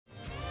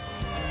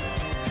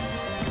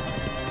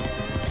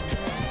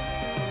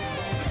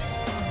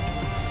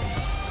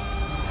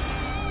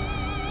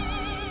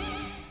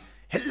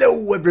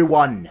Hello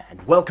everyone,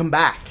 and welcome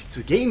back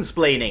to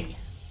Gamesplaning,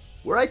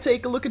 where I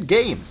take a look at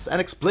games and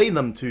explain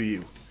them to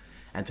you.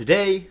 And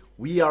today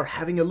we are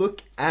having a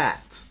look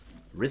at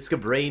Risk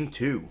of Rain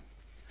 2.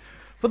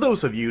 For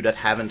those of you that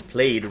haven't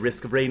played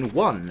Risk of Rain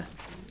 1,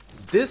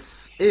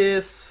 this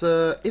is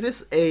it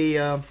is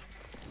a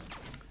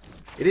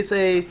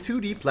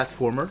 2D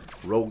platformer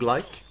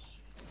roguelike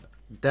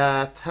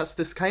that has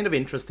this kind of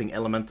interesting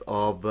element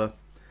of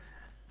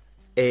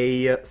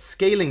a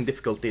scaling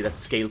difficulty that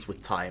scales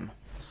with time.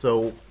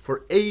 So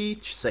for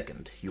each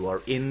second you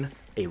are in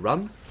a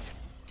run,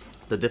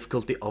 the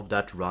difficulty of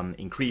that run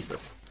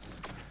increases.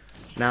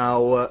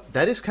 Now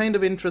that is kind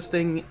of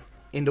interesting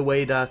in the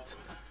way that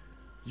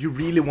you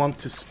really want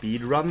to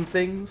speedrun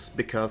things,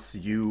 because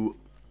you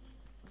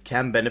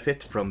can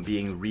benefit from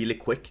being really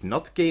quick,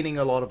 not gaining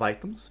a lot of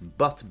items,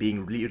 but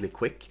being really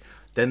quick.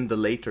 Then the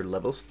later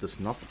levels does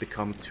not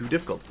become too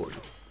difficult for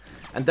you.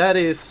 And that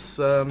is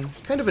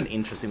kind of an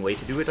interesting way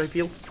to do it, I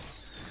feel.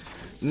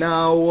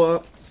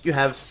 Now, you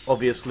have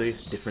obviously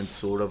different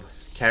sort of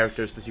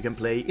characters that you can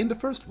play in the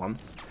first one.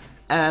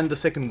 And the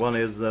second one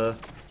is,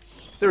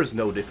 there is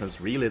no difference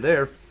really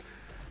there.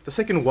 The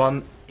second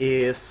one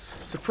is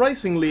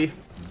surprisingly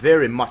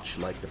very much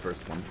like the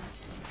first one.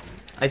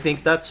 I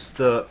think that's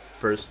the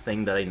first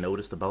thing that I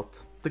noticed about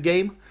the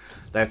game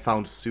that I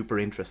found super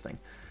interesting.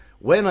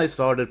 When I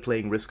started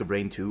playing Risk of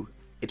Rain 2,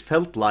 it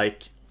felt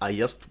like I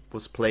just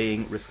was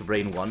playing Risk of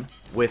Rain 1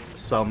 with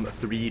some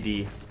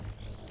 3D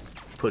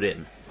put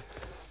in.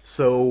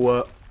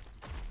 So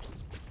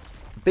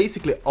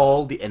basically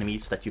all the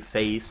enemies that you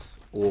face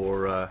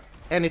or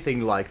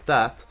anything like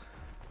that,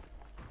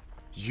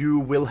 you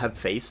will have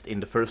faced in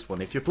the first one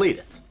if you played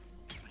it.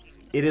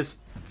 It is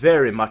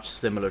very much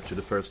similar to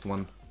the first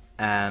one,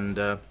 and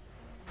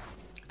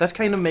that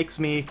kind of makes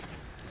me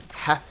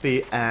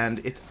happy,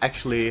 and it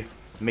actually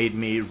made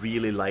me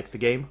really like the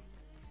game.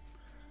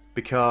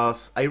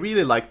 Because I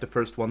really liked the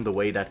first one, the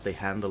way that they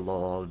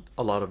handled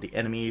a lot of the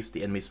enemies.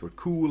 The enemies were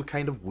cool,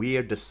 kind of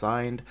weird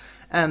designed,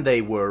 and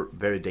they were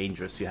very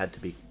dangerous. You had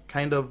to be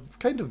kind of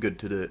good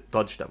to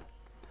dodge them.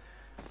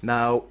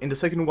 Now, in the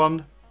second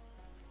one,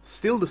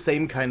 still the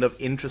same kind of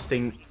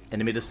interesting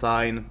enemy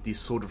design, these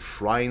sort of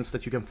shrines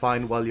that you can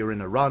find while you're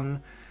in a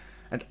run,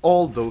 and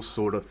all those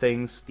sort of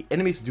things. The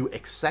enemies do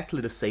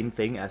exactly the same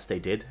thing as they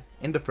did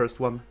in the first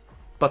one,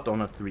 but on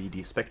a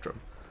 3D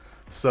spectrum.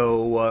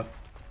 So,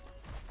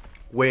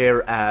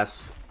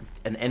 whereas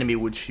an enemy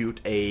would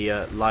shoot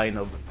a line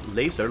of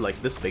laser,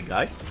 like this big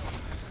guy,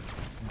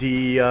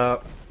 the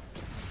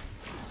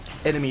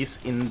enemies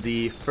in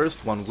the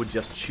first one would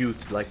just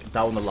shoot like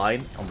down a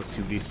line on the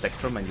 2D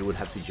spectrum, and you would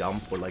have to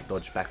jump or like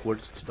dodge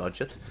backwards to dodge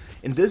it.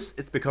 In this,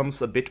 it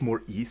becomes a bit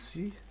more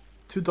easy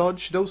to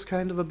dodge those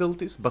kind of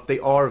abilities, but they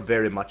are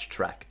very much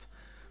tracked,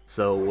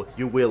 so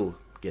you will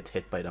get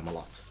hit by them a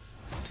lot.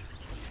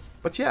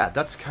 But yeah,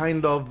 that's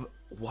kind of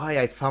why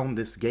I found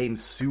this game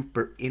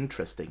super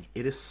interesting.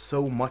 It is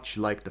so much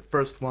like the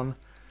first one,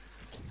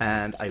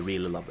 and I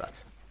really love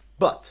that.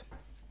 But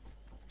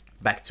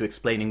back to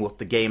explaining what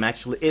the game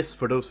actually is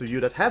for those of you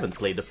that haven't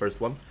played the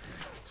first one.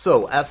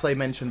 So, as I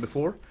mentioned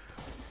before,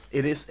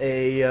 it is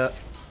a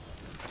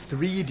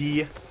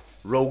 3D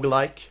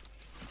roguelike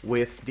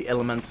with the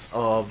elements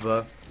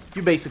of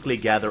you basically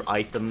gather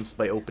items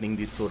by opening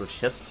these sort of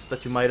chests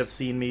that you might have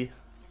seen me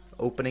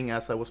opening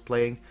as I was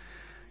playing,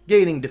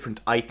 gaining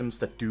different items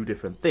that do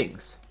different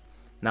things.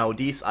 Now,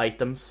 these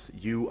items,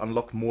 you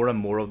unlock more and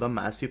more of them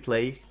as you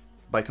play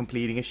by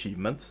completing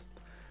achievements.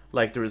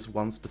 Like there is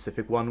one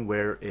specific one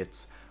where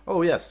it's,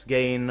 oh yes,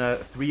 gain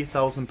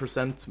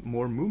 3000%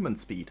 more movement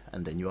speed,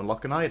 and then you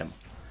unlock an item.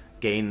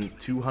 Gain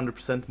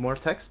 200% more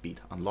attack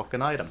speed, unlock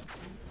an item.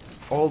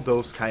 All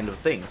those kind of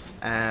things,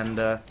 and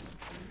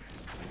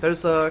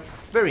there's a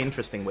very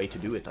interesting way to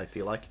do it, I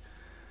feel like.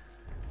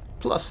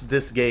 Plus,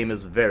 this game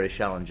is very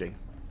challenging.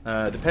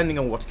 Depending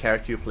on what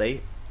character you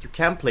play, you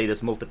can play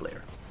this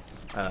multiplayer.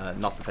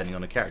 Not depending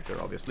on the character,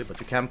 obviously, but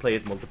you can play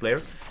it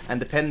multiplayer. And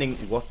depending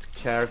what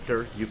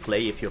character you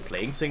play, if you're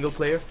playing single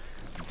player,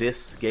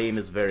 this game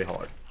is very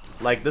hard.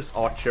 Like this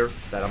archer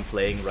that I'm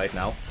playing right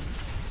now,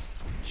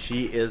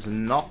 she is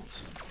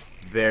not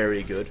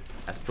very good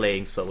at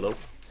playing solo.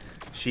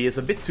 She is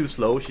a bit too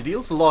slow, she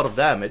deals a lot of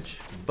damage,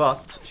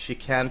 but she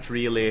can't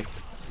really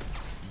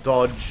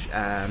dodge,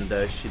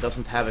 and she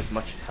doesn't have as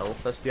much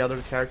health as the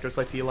other characters,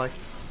 I feel like.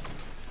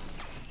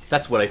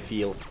 That's what I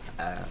feel,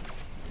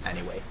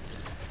 anyway.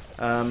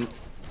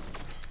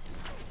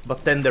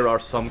 But then there are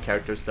some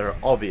characters that are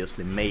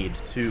obviously made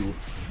to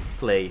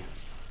play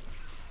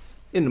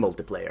in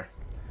multiplayer.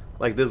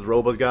 Like this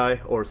robot guy,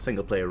 or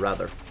single player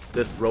rather.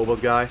 This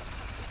robot guy,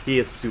 he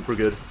is super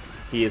good.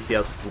 He is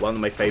just one of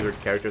my favorite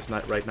characters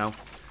right now.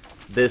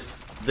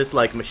 This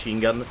like machine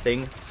gun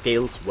thing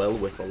scales well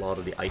with a lot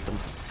of the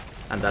items,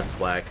 and that's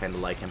why I kind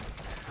of like him.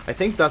 I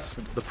think that's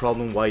the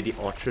problem why the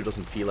archer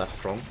doesn't feel as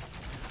strong.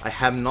 I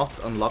have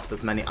not unlocked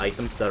as many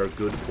items that are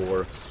good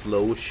for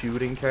slow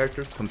shooting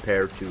characters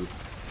compared to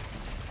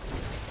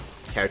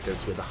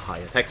characters with a high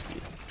attack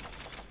speed.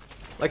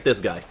 Like this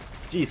guy.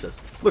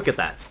 Jesus, look at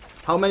that.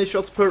 How many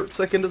shots per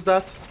second is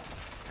that?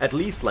 At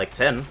least like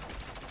 10.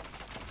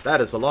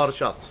 That is a lot of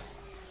shots.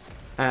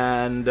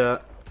 And I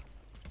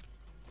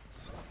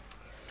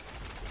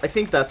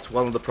think that's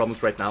one of the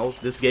problems right now.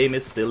 This game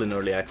is still in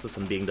early access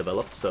and being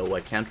developed, so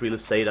I can't really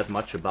say that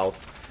much about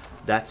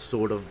that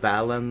sort of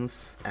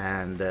balance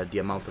and the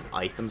amount of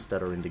items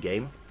that are in the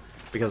game,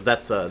 because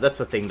that's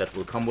a thing that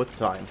will come with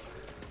time.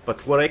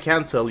 But what I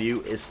can tell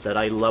you is that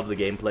I love the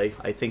gameplay.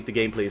 I think the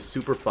gameplay is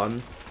super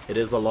fun. It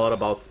is a lot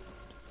about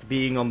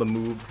being on the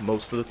move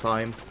most of the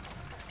time,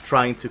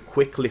 trying to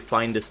quickly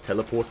find this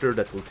teleporter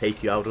that will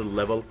take you out of the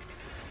level,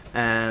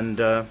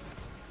 and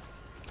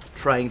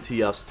trying to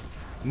just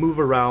move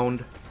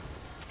around,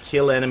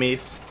 kill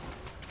enemies,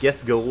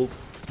 get gold,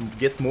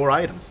 get more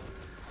items.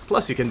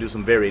 Plus you can do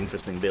some very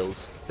interesting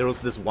builds. There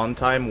was this one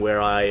time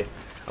where I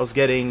was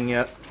getting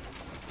a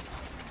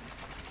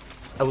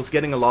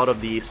lot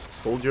of these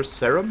soldier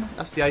serum,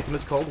 as the item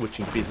is called, which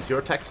increases your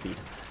attack speed.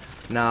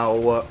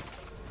 Now,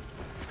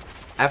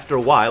 after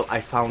a while,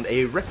 I found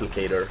a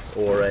replicator,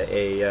 or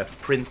a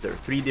printer,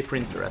 3D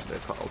printer as they're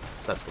called.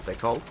 That's what they're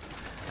called.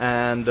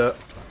 And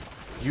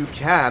you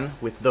can,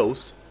 with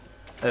those,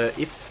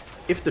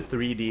 if the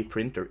 3D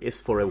printer is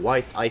for a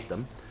white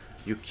item,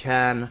 you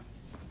can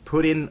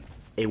put in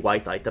a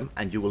white item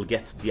and you will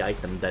get the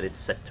item that it's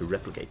set to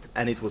replicate.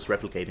 And it was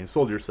replicating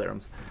soldier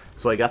serums.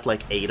 So I got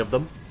like 8 of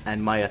them,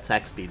 and my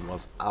attack speed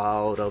was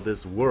out of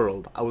this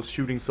world. I was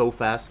shooting so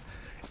fast,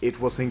 it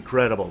was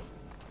incredible.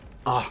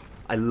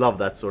 I love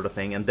that sort of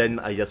thing. And then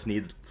I just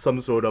need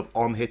some sort of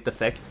on-hit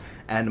effect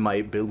and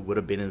my build would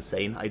have been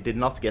insane. I did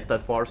not get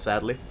that far,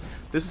 sadly.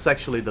 This is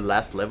actually the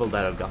last level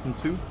that I've gotten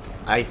to.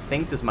 I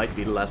think this might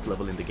be the last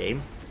level in the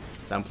game.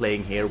 I'm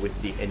playing here with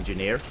the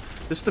engineer.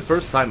 This is the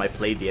first time I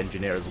played the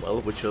engineer as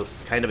well, which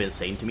was kind of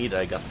insane to me that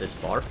I got this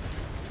far.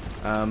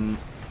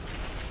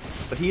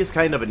 But he is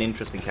kind of an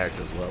interesting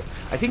character as well.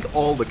 I think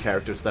all the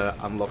characters that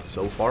I unlocked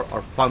so far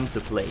are fun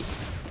to play.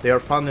 They are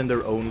fun in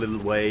their own little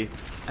way,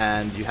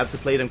 and you have to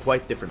play them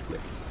quite differently.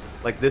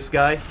 Like this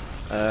guy,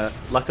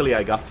 luckily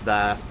I got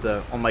that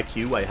on my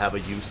queue. I have a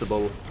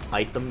usable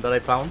item that I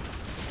found,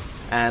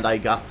 and I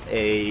got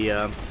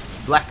a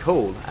black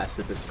hole, as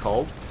it is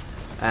called.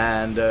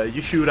 And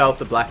you shoot out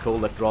the black hole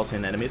that draws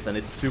in enemies, and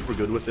it's super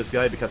good with this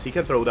guy because he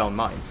can throw down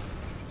mines.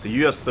 So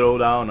you just throw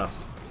down a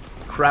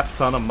crap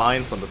ton of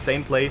mines on the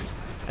same place,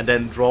 and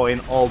then draw in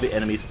all the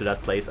enemies to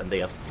that place, and they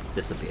just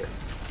disappear.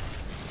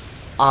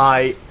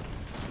 I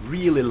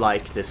really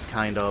like this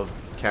kind of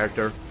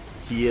character.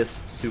 He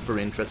is super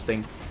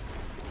interesting.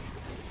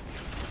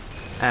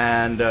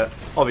 And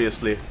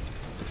obviously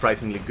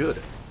surprisingly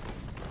good.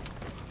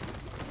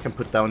 Can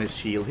put down his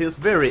shield. He is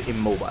very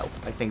immobile.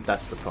 I think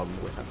that's the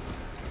problem with him.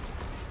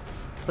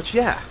 But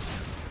yeah,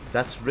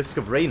 that's Risk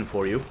of Rain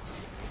for you.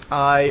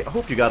 I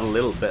hope you got a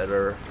little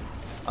better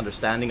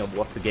understanding of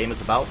what the game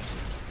is about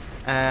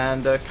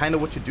and kind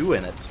of what you do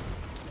in it.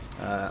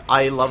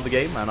 I love the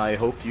game and I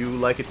hope you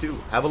like it too.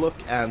 Have a look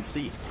and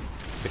see,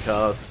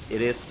 because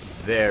it is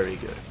very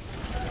good.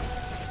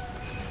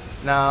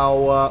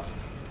 Now,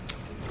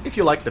 if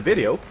you liked the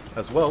video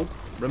as well,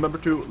 remember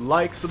to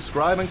like,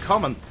 subscribe and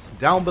comment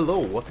down below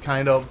what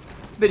kind of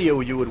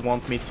video you would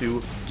want me to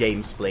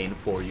gamesplain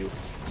for you.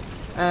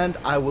 And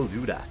I will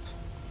do that.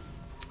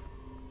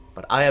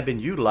 But I have been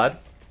Udalad,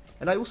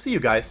 and I will see you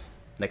guys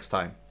next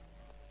time.